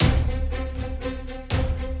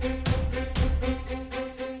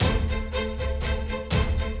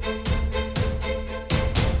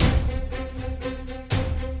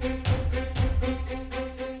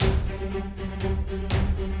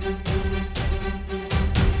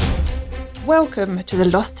Welcome to the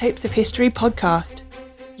Lost Tapes of History podcast.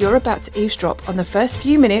 You're about to eavesdrop on the first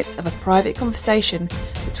few minutes of a private conversation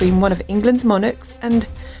between one of England's monarchs and,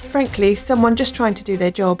 frankly, someone just trying to do their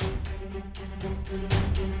job.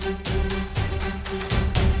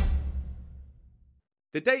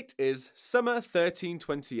 The date is summer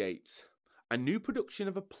 1328. A new production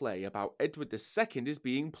of a play about Edward II is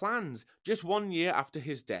being planned, just 1 year after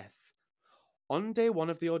his death. On day one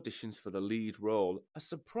of the auditions for the lead role, a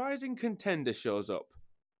surprising contender shows up.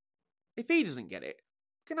 If he doesn't get it,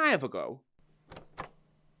 can I have a go?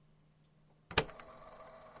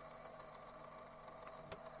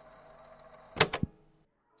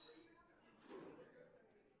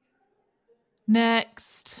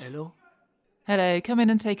 Next. Hello. Hello, come in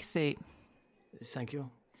and take a seat. Thank you.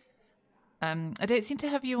 I don't seem to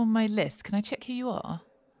have you on my list. Can I check who you are?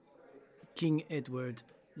 King Edward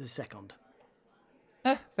II.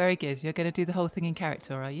 Oh, very good. You're going to do the whole thing in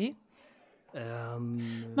character, are you?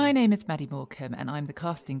 My name is Maddie Morecambe and I'm the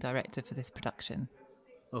casting director for this production.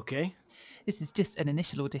 Okay. This is just an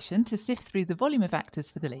initial audition to sift through the volume of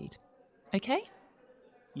actors for the lead. Okay?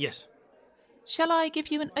 Yes. Shall I give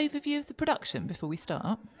you an overview of the production before we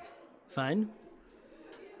start? Fine.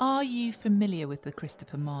 Are you familiar with the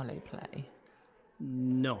Christopher Marlowe play?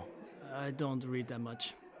 No, I don't read that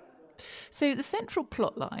much. So the central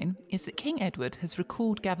plot line is that King Edward has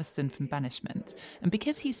recalled Gaveston from banishment, and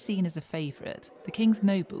because he's seen as a favourite, the king's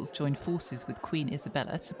nobles join forces with Queen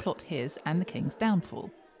Isabella to plot his and the king's downfall.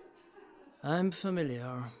 I'm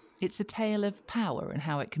familiar. It's a tale of power and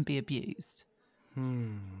how it can be abused.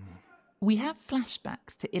 We have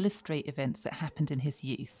flashbacks to illustrate events that happened in his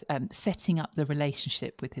youth, setting up the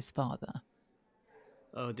relationship with his father.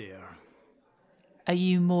 Oh dear. Are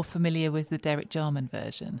you more familiar with the Derek Jarman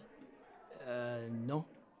version? No.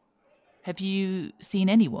 Have you seen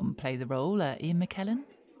anyone play the role, Ian McKellen?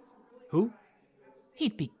 Who?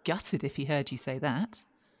 He'd be gutted if he heard you say that.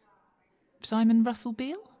 Simon Russell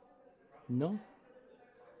Beale? No.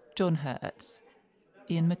 John Hurt?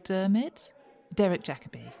 Ian McDermott? Derek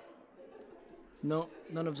Jacobi? No,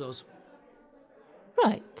 none of those.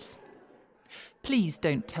 Right. Please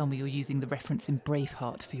don't tell me you're using the reference in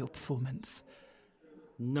Braveheart for your performance.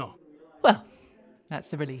 No. Well,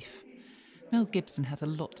 that's a relief. Mel Gibson has a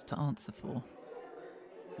lot to answer for.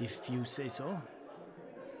 If you say so.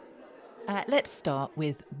 Let's start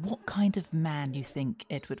with what kind of man you think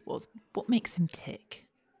Edward was. What makes him tick?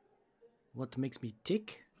 What makes me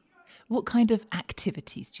tick? What kind of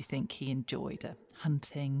activities do you think he enjoyed?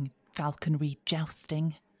 Hunting, falconry,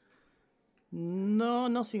 jousting? No,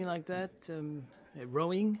 nothing like that.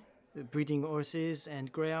 Rowing, breeding horses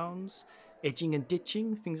and greyhounds, edging and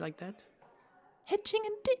ditching, things like that. Hedging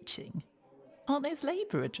and ditching? Aren't those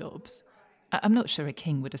labourer jobs? I'm not sure a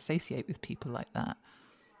king would associate with people like that.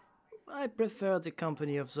 I prefer the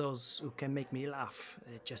company of those who can make me laugh.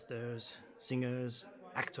 Jesters, singers,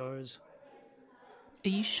 actors. Are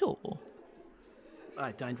you sure?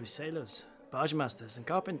 I dined with sailors, barge masters and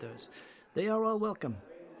carpenters. They are all welcome.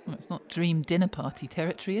 Well, it's not dream dinner party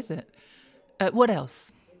territory, is it? What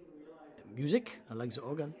else? Music, I like the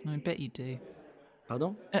organ. I bet you do.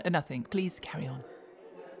 Pardon? Nothing. Please carry on.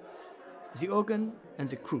 The organ and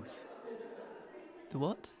the cruth. The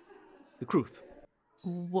what? The cruth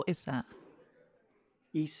What is that?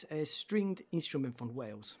 is a stringed instrument from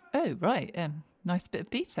Wales. Oh, right. Nice bit of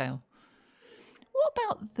detail. What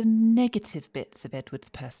about the negative bits of Edward's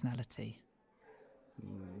personality?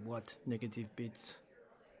 What negative bits?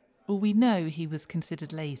 Well, we know he was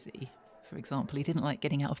considered lazy. For example, he didn't like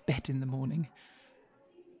getting out of bed in the morning.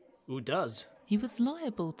 Who does? He was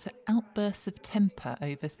liable to outbursts of temper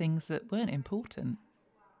over things that weren't important.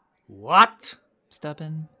 What?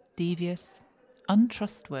 Stubborn, devious,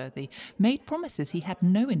 untrustworthy, made promises he had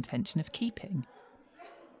no intention of keeping.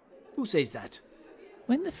 Who says that?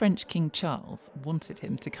 When the French King Charles wanted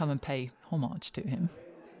him to come and pay homage to him,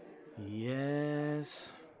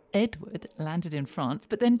 Yes. Edward landed in France,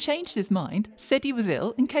 but then changed his mind, said he was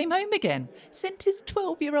ill, and came home again. Sent his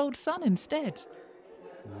 12-year-old son instead.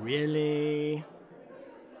 Really?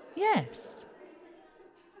 Yes.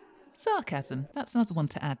 Sarcasm. That's another one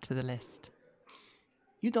to add to the list.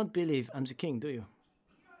 You don't believe I'm the king, do you?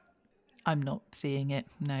 I'm not seeing it,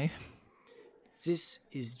 no. This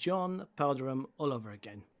is John Powderham all over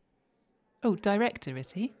again. Oh, director,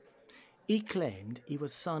 is he? He claimed he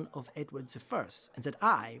was son of Edward I and that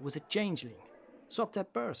I was a changeling. Swapped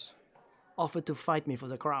that purse. Offered to fight me for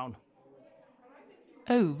the crown.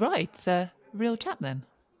 Oh, right. Real chap then.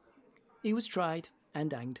 He was tried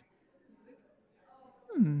and hanged.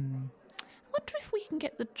 I wonder if we can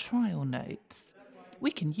get the trial notes.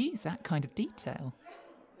 We can use that kind of detail.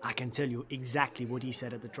 I can tell you exactly what he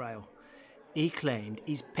said at the trial. He claimed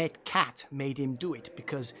his pet cat made him do it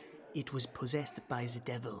because it was possessed by the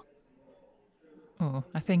devil. Oh,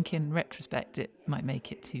 I think in retrospect it might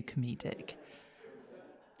make it too comedic.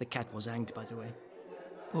 The cat was hanged, by the way.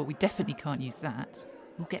 Well, we definitely can't use that.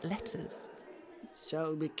 We'll get letters.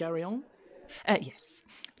 Shall we carry on? Yes.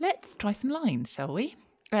 Let's try some lines, shall we?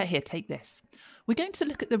 Here, take this. We're going to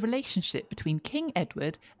look at the relationship between King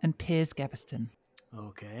Edward and Piers Gaveston.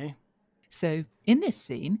 Okay. So, in this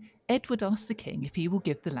scene, Edward asks the king if he will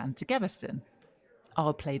give the land to Gaveston.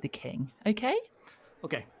 I'll play the king, okay?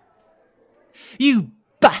 Okay. You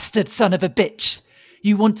bastard son of a bitch!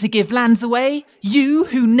 You want to give lands away? You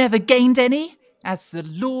who never gained any? As the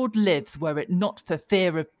Lord lives, were it not for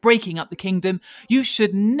fear of breaking up the kingdom, you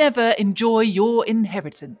should never enjoy your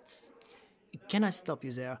inheritance. Can I stop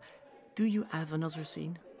you there? Do you have another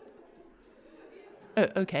scene? Oh,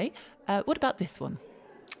 okay. What about this one?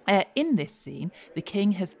 In this scene, the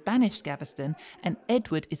king has banished Gaveston and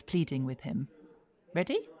Edward is pleading with him.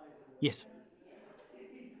 Ready? Yes.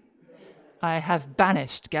 I have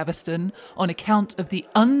banished Gaveston on account of the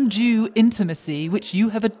undue intimacy which you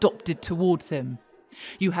have adopted towards him.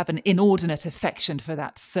 You have an inordinate affection for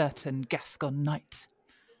that certain Gascon knight.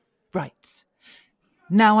 Right.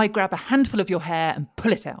 Now I grab a handful of your hair and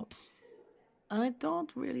pull it out. I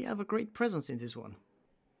don't really have a great presence in this one.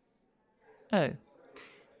 Oh.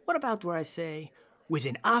 What about where I say,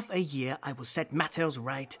 within half a year I will set matters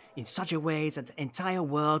right in such a way that the entire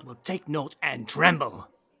world will take note and tremble?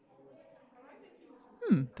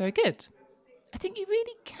 Very good. I think you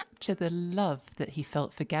really capture the love that he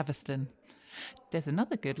felt for Gaveston. There's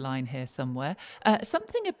another good line here somewhere.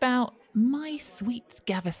 Something about, my sweet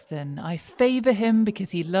Gaveston, I favour him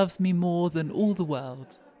because he loves me more than all the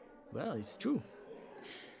world. Well, it's true.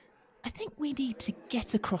 I think we need to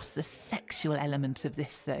get across the sexual element of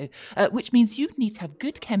this, though, which means you need to have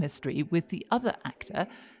good chemistry with the other actor.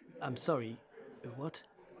 I'm sorry, what?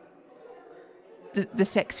 The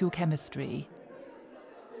sexual chemistry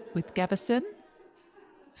with Gaveston?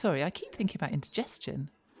 Sorry, I keep thinking about indigestion.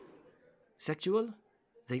 Sexual?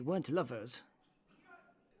 They weren't lovers.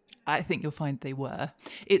 I think you'll find they were.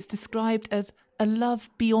 It's described as a love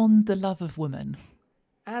beyond the love of woman.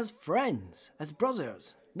 As friends, as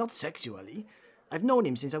brothers, not sexually. I've known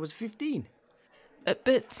him since I was 15.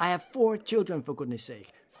 But I have 4 children, for goodness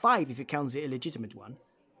sake. 5 if you count the illegitimate one.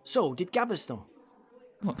 So did Gaveston.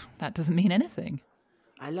 well, that doesn't mean anything.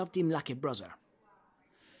 I loved him like a brother.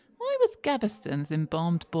 Why was Gaveston's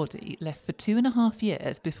embalmed body left for 2.5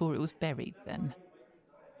 years before it was buried then?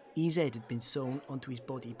 His head had been sewn onto his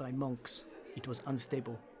body by monks. It was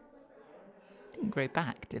unstable. Didn't grow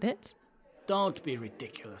back, did it? Don't be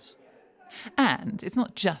ridiculous. And it's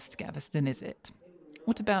not just Gaveston, is it?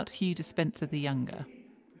 What about Hugh Despenser the Younger?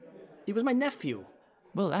 He was my nephew.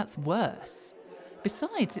 Well, that's worse.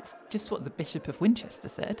 Besides, it's just what the Bishop of Winchester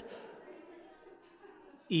said.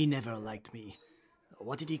 He never liked me.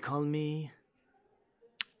 What did he call me?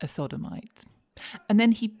 A sodomite. And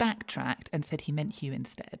then he backtracked and said he meant Hugh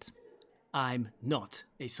instead. I'm not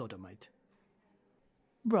a sodomite.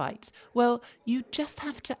 Right. Well, you just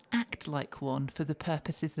have to act like one for the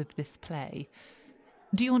purposes of this play.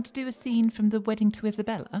 Do you want to do a scene from The Wedding to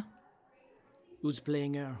Isabella? Who's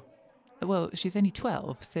playing her? Well, she's only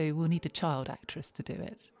 12, so we'll need a child actress to do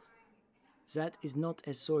it. That is not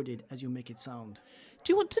as sordid as you make it sound.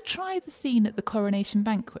 Do you want to try the scene at the coronation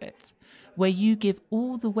banquet, where you give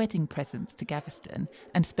all the wedding presents to Gaveston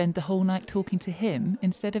and spend the whole night talking to him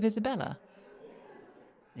instead of Isabella?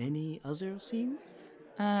 Any other scenes?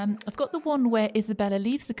 I've got the one where Isabella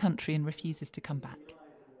leaves the country and refuses to come back.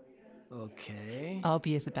 Okay. I'll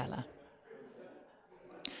be Isabella.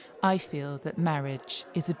 I feel that marriage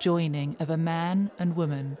is a joining of a man and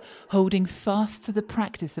woman holding fast to the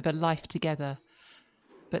practice of a life together.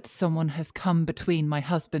 But someone has come between my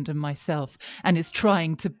husband and myself and is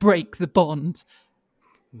trying to break the bond.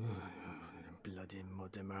 Bloody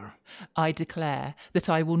Mortimer. I declare that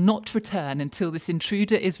I will not return until this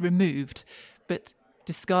intruder is removed, but,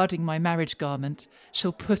 discarding my marriage garment,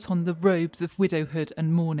 shall put on the robes of widowhood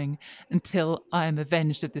and mourning until I am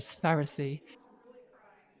avenged of this Pharisee.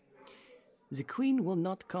 The queen will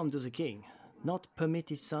not come to the king, not permit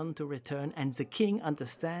his son to return, and the king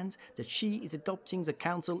understands that she is adopting the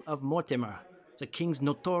counsel of Mortimer, the king's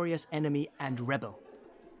notorious enemy and rebel.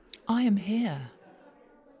 I am here.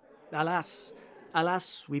 Alas,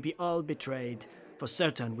 alas, we be all betrayed. For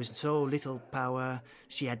certain, with so little power,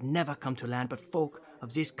 she had never come to land, but folk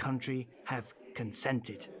of this country have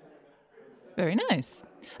consented. Very nice.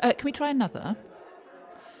 Can we try another?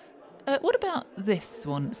 What about this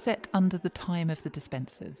one, set under the time of the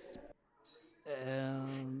Despensers?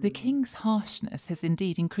 The king's harshness has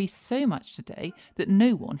indeed increased so much today that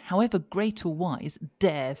no one, however great or wise,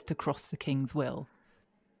 dares to cross the king's will.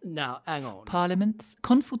 Now, hang on. Parliaments,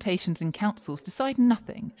 consultations and councils decide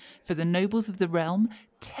nothing, for the nobles of the realm,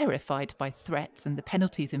 terrified by threats and the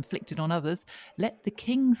penalties inflicted on others, let the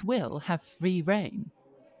king's will have free rein.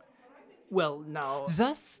 Well, now...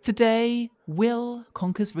 Thus, today, will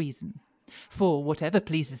conquers reason. For whatever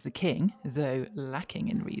pleases the king, though lacking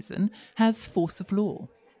in reason, has force of law.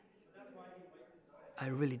 I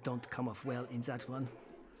really don't come off well in that one.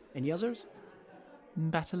 Any others?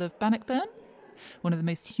 Battle of Bannockburn? One of the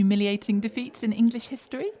most humiliating defeats in English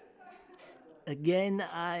history? Again,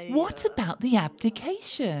 What about the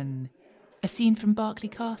abdication? A scene from Berkeley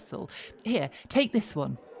Castle. Here, take this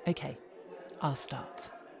one. OK, I'll start.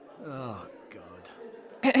 Oh, God.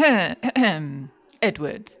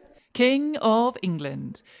 Edward, King of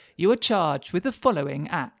England, you are charged with the following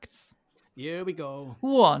acts. Here we go.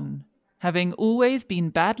 1. Having always been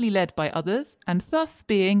badly led by others and thus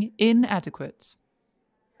being inadequate.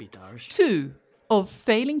 Bit harsh. 2. Of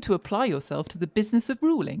failing to apply yourself to the business of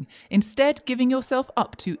ruling, instead giving yourself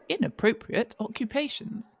up to inappropriate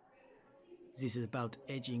occupations. This is about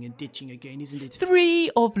edging and ditching again, isn't it?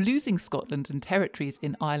 3. Of losing Scotland and territories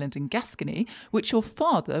in Ireland and Gascony, which your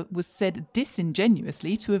father was said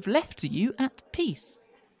disingenuously to have left to you at peace.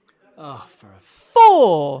 Oh,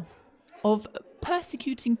 4. Of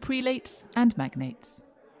persecuting prelates and magnates.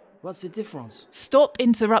 What's the difference? Stop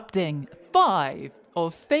interrupting. 5.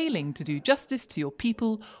 Of failing to do justice to your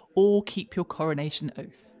people or keep your coronation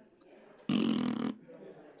oath.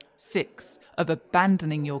 6. Of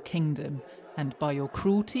abandoning your kingdom and by your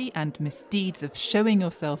cruelty and misdeeds of showing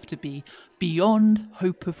yourself to be beyond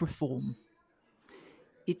hope of reform.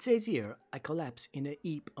 It says here, I collapse in a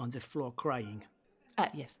heap on the floor crying.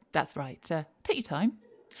 Yes, that's right. Take your time.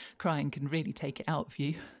 Crying can really take it out of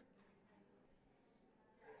you.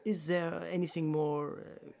 Is there anything more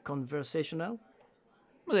conversational?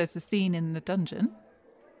 Well, there's a scene in the dungeon.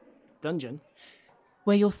 Dungeon?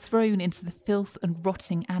 Where you're thrown into the filth and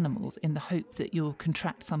rotting animals in the hope that you'll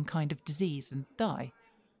contract some kind of disease and die.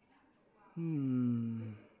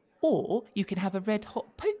 Or you can have a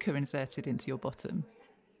red-hot poker inserted into your bottom.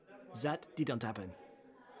 That didn't happen.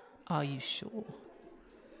 Are you sure?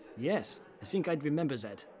 Yes, I think I'd remember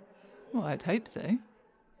that. Well, I'd hope so.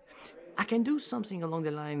 I can do something along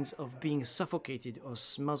the lines of being suffocated or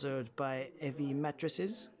smothered by heavy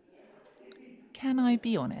mattresses. Can I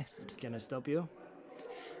be honest? Can I stop you?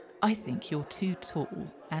 I think you're too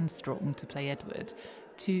tall and strong to play Edward.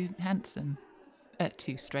 Too handsome.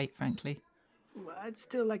 Too straight, frankly. I'd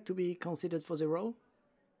still like to be considered for the role.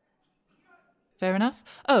 Fair enough.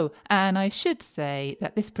 Oh, and I should say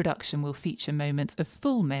that this production will feature moments of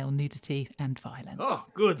full male nudity and violence. Oh,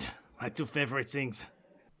 good. My two favourite things.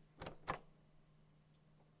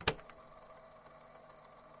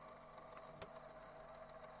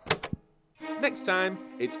 Next time,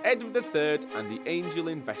 it's Edward III and the Angel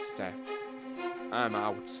Investor. I'm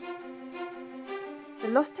out. The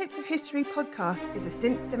Lost Tapes of History podcast is a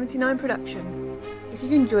Since 79 production. If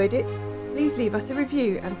you've enjoyed it, please leave us a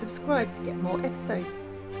review and subscribe to get more episodes.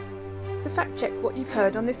 To fact check what you've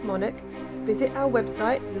heard on this monarch, visit our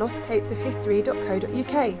website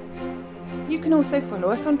losttapesofhistory.co.uk. You can also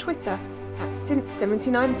follow us on Twitter at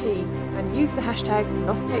Since79p and use the hashtag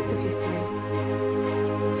LostTapesOfHistory.